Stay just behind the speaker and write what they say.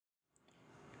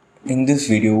In this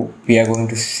video, we are going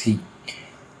to see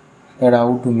that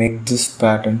how to make this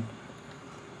pattern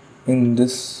in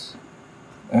this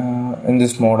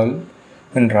model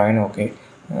in Rhino. Okay,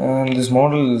 and this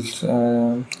model is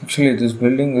actually this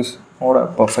building is not a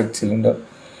perfect cylinder.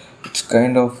 It's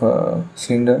kind of a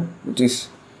cylinder which is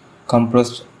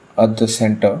compressed at the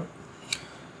center.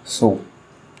 So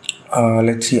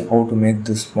let's see how to make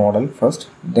this model first.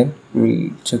 Then we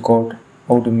will check out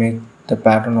how to make the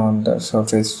pattern on the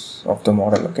surface of the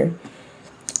model. Okay.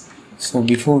 So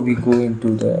before we go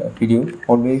into the video,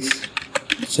 always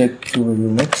check your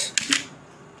units.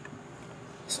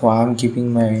 So I am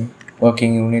keeping my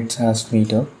working units as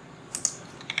meter.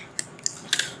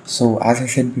 So as I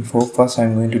said before, first I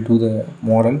am going to do the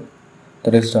model,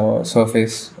 that is the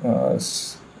surface,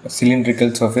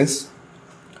 cylindrical surface.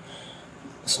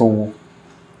 So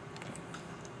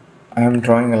I am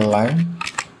drawing a line,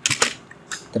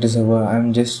 that is I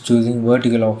am just choosing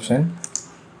vertical option.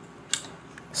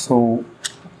 So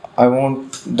I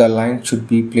want the line should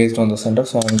be placed on the center,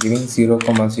 so I am giving 0,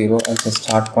 0 as a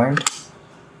start point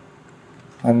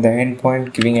and the end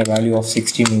point giving a value of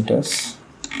 60 meters.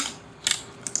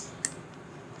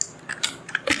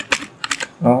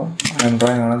 Now I am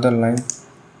drawing another line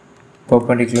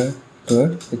perpendicular to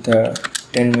it with a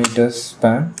 10 meters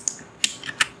span,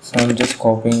 so I am just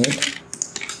copying it.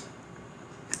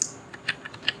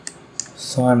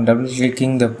 So I am double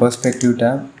clicking the perspective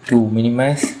tab to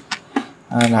minimize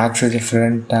and access the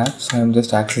front tab. So I am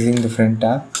just accessing the front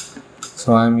tab.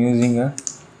 So I am using a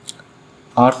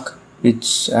arc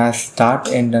which has start,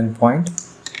 end and point.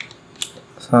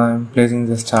 So I am placing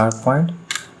the start point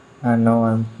and now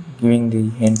I am giving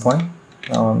the end point.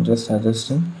 Now I am just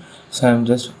adjusting. So I am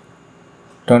just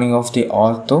turning off the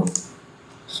ortho.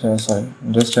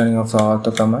 I'm just turning off the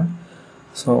ortho command.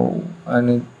 So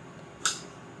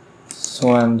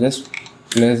I'm just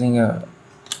placing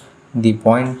the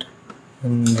point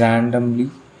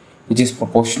randomly, which is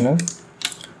proportional.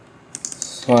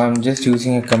 So I'm just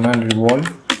using a command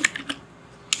revolve,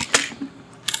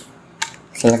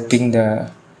 selecting the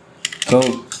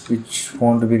curve which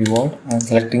want to be revolved and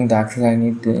selecting the axis I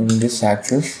need in this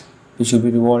axis, which should be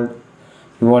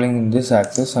revolving in this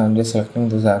axis. So I'm just selecting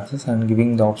this axis and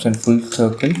giving the option full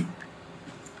circle.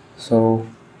 So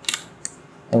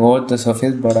I got the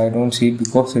surface, but I don't see it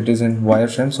because it is in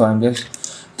wireframe. So I'm just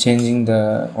changing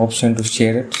the option to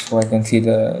share it so I can see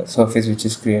the surface which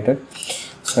is created.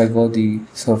 So I got the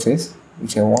surface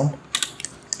which I want.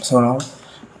 So now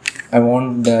I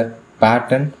want that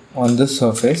pattern on this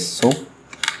surface. So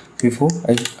so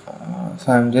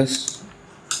I'm just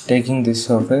taking this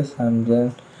surface and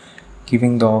then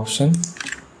giving the option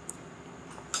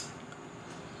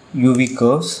UV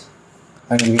curves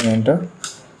and giving enter.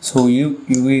 So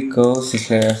UV curves is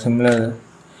similar.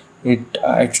 It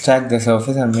extract the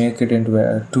surface and make it into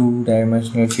a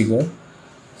two-dimensional figure.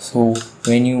 So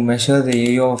when you measure the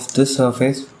area of this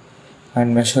surface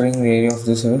and measuring the area of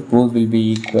this surface, both will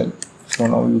be equal. So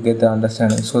now you get the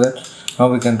understanding. So that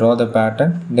now we can draw the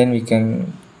pattern. Then we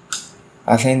can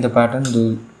assign the pattern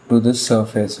to this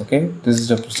surface. Okay, this is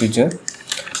the procedure.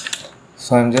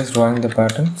 So I'm just drawing the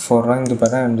pattern. For drawing the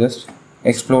pattern, I'm just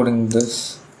exploding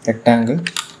this rectangle.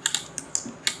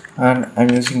 And I'm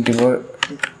using the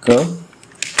curve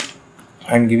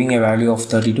and giving a value of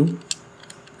 32.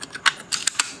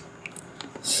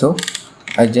 So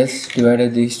I just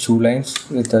divided these two lines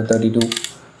with the 32.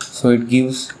 So it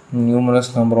gives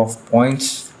numerous number of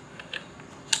points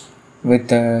with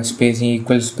spacing,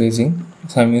 equal spacing.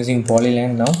 So I'm using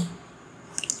polyline now.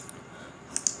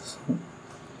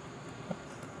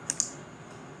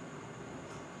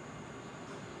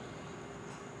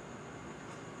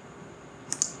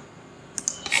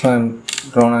 So I'm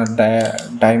drawn a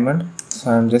diamond,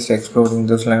 so I'm just exploding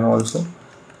this line also.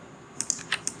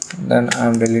 Then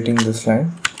I'm deleting this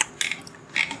line.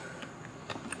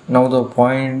 Now the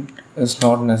point is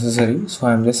not necessary, so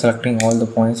I'm just selecting all the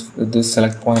points with this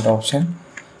select point option.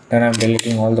 Then I'm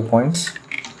deleting all the points.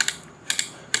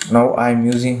 Now I'm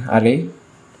using array.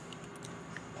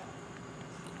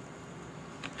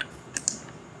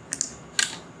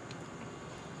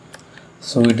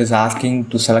 So it is asking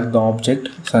to select the object,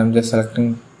 so I'm just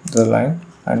selecting the line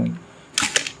and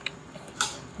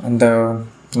the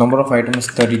number of items is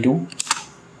 32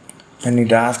 and it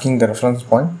is asking the reference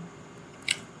point.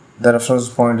 The reference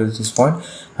point is this point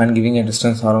and giving a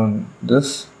distance around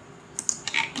this.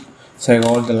 So I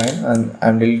got the line and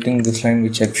I'm deleting this line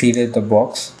which exceeded the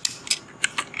box.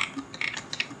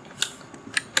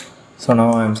 So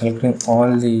now I'm selecting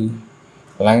all the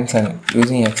lines and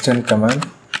using extend command.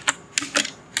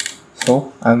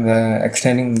 So I'm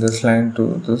extending this line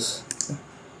to this.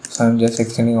 So so I'm just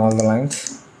extending all the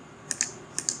lines.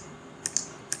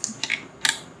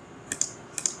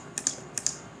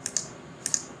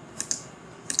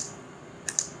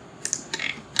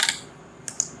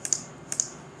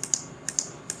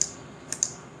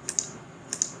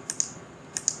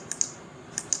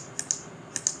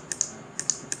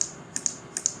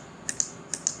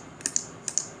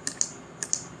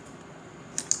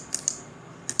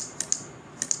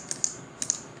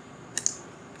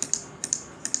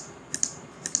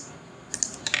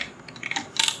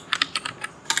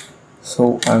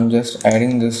 So I'm just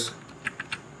adding this.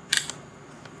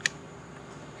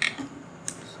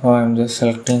 So I'm just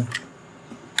selecting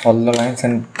all the lines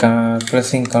and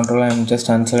pressing Ctrl. I'm just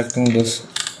unselecting this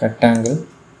rectangle.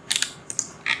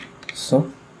 So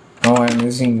now I'm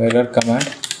using mirror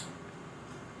command.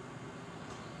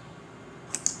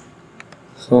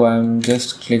 So I'm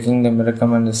just clicking the mirror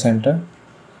command in the center.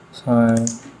 So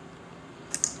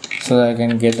that I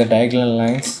can get the diagonal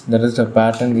lines. That is the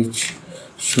pattern which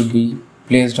should be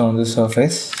placed on the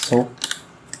surface. So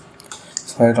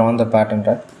I drawn the pattern,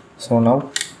 right? So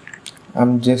now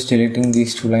I'm just deleting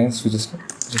these two lines which is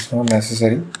not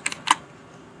necessary.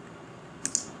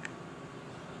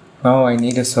 Now I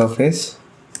need a surface.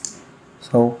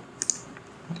 So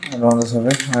I draw the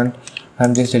surface and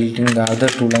I'm just deleting the other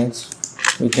two lines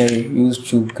which I used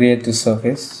to create this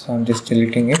surface. So I'm just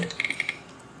deleting it.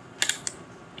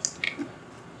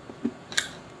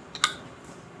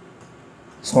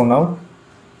 So now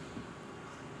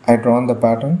I drawn the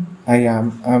pattern.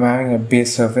 I'm having a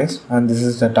base surface and this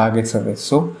is the target surface.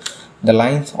 So the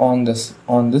lines on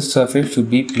this surface should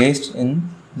be placed in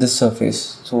this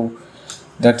surface. So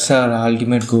that's our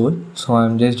ultimate goal. So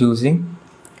I'm just using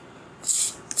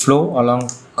flow along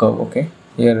curve. Okay,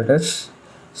 here it is.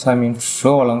 So I mean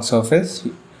flow along surface.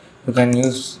 You can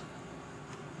use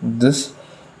this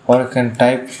or you can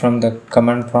type from the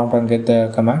command prompt and get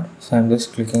the command. So I'm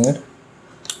just clicking it.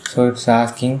 So it's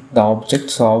asking the object.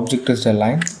 So object is the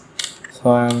line.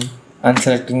 So I'm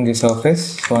unselecting the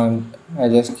surface. So I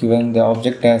just given the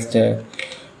object as the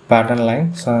pattern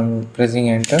line. So I'm pressing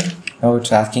enter. Now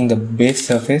it's asking the base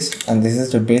surface and this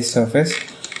is the base surface.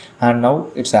 And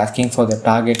now it's asking for the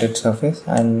targeted surface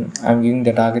and I'm giving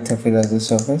the target surface as this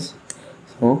surface.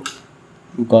 So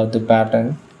you got the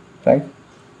pattern, right?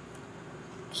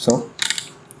 So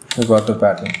you got the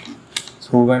pattern.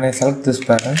 So when I select this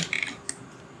pattern,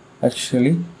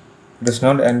 actually it is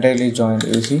not entirely joined,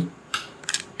 you see.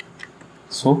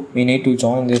 So we need to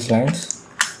join these lines.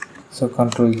 So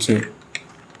Ctrl J.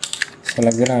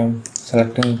 Select that. I'm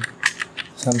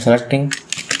selecting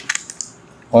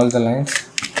all the lines.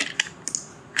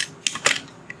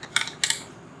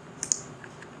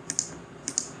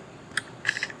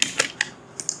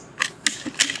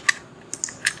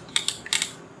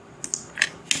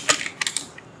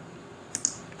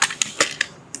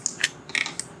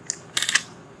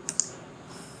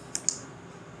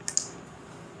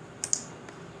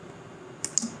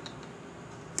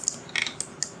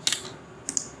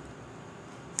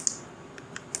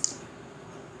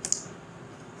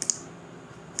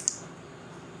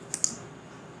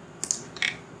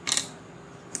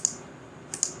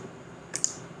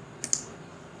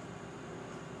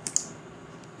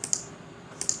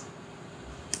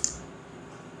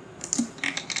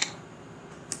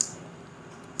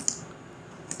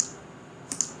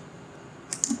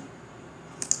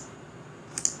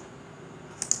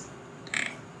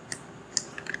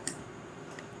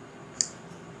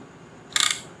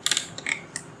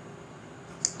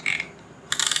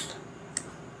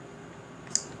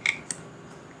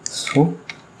 So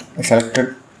I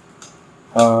selected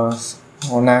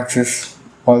on axis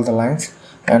all the lines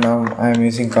and now I am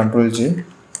using Ctrl J.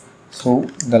 So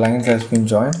the lines has been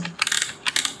joined.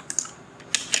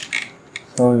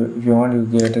 So if you want, you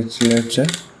get a lecture.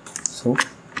 So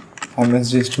I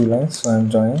missed these two lines, so I am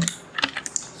joining.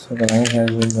 So the line has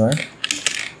been joined.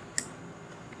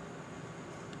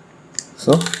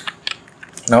 So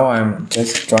now I'm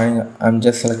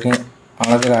just selecting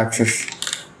another axis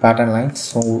pattern lines,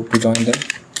 so to join them.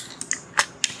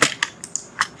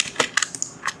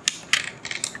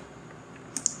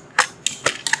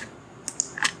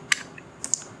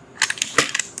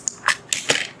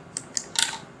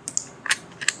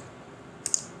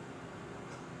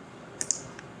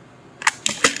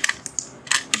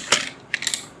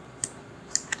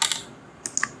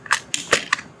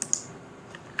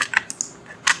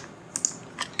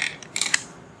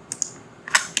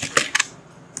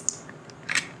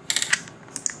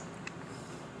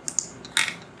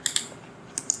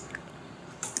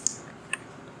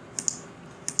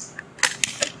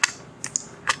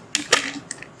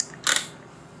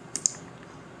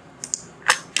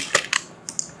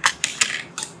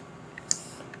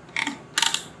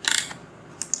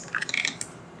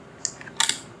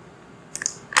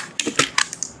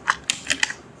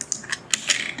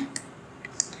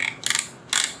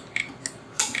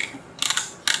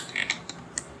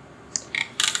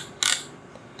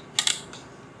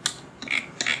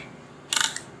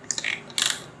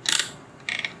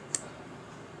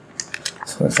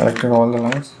 selected all the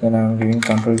lines, then I'm giving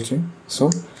Ctrl J.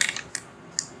 So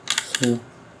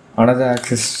another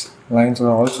axis lines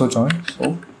are also joined.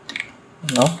 So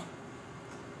now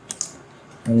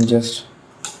I'm just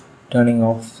turning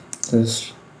off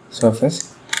this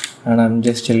surface and I'm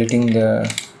just deleting the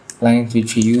lines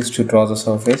which we used to draw the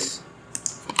surface.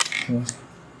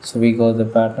 So we got the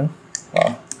pattern.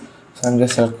 So I'm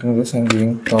just selecting this and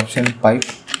giving the option pipe.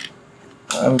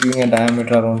 I'm giving a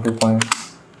diameter around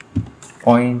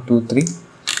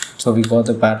 2.23. So we got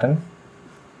the pattern.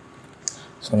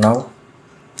 So now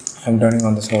I'm turning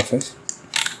on the surface.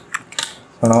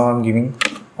 So now I'm giving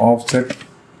offset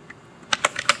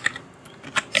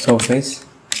surface,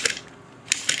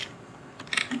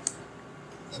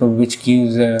 so which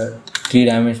gives a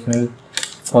 3-dimensional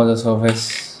for the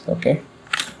surface. Okay,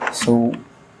 so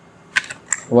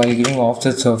while giving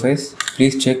offset surface,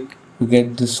 please check you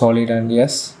get this solid and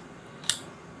yes.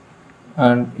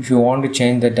 And if you want to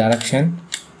change the direction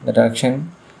where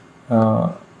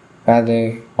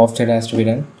the offset has to be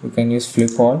done, you can use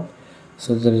flip all.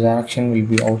 So the direction will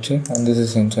be outside and this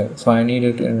is inside. So I need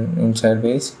it in inside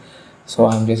base. So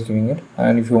I'm just giving it.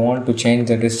 And if you want to change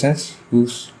the distance,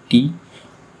 use T,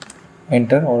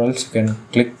 enter, or else you can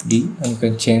click D and you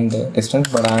can change the distance.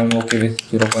 But I am okay with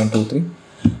 0.23.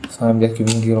 So I'm just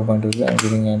giving 0.23 and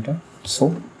giving enter.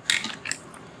 So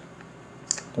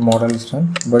the model is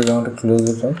done, but I want to close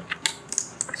it out.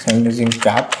 So I'm using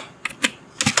cap.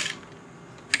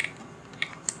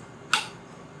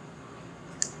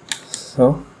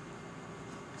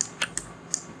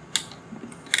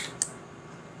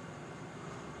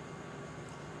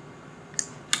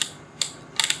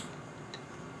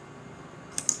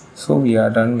 So we are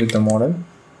done with the model.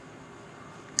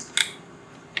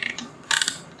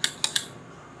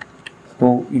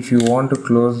 So if you want to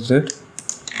close it,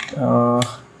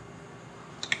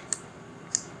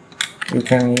 you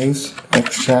can use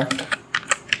extract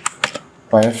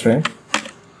wireframe,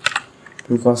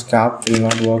 because cap will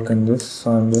not work in this.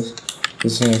 So I'm just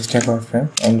using extract wireframe.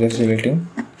 I'm just deleting.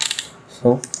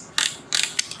 So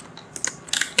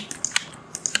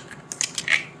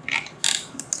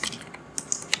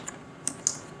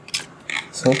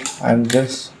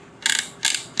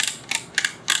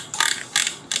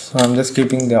I'm just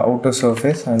keeping the outer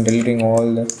surface and deleting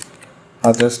all the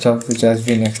other stuff which has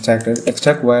been extracted.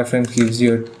 Extract wireframe gives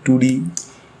you a 2D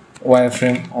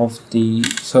wireframe of the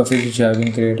surface which have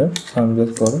been created. So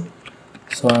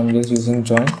I'm just using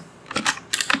join.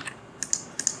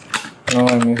 Now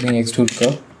I'm using extrude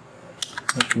curve,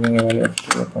 giving a value of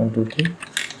 0.23.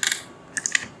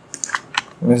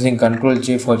 I'm using Ctrl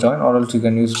J for join, or else you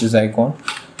can use this icon.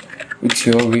 It's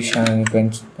your wish and you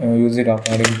can use it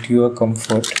according to your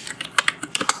comfort.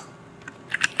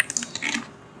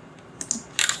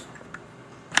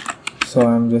 So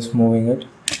I'm just moving it.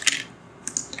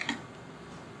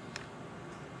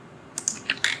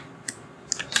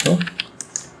 So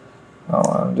now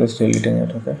I'm just deleting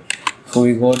it. Okay, so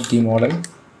we got the model.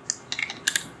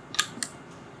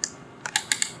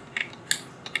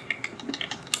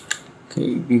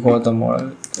 Okay, we got the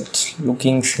model. It's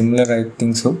looking similar, I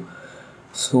think so.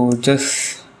 So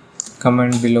just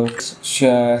comment below,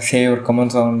 share your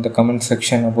comments on the comment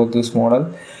section about this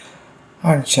model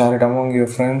and share it among your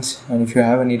friends. And if you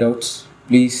have any doubts,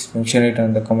 please mention it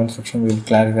in the comment section. We will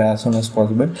clarify as soon as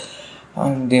possible.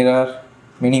 And there are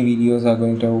many videos are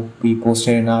going to be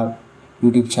posted in our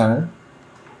YouTube channel.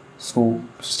 So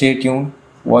stay tuned,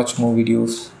 watch more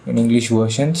videos in English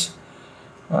versions.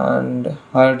 And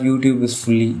our YouTube is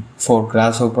fully for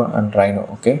Grasshopper and Rhino.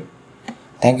 Okay,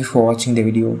 thank you for watching the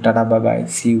video. Tata, bye bye,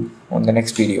 see you on the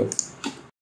next video.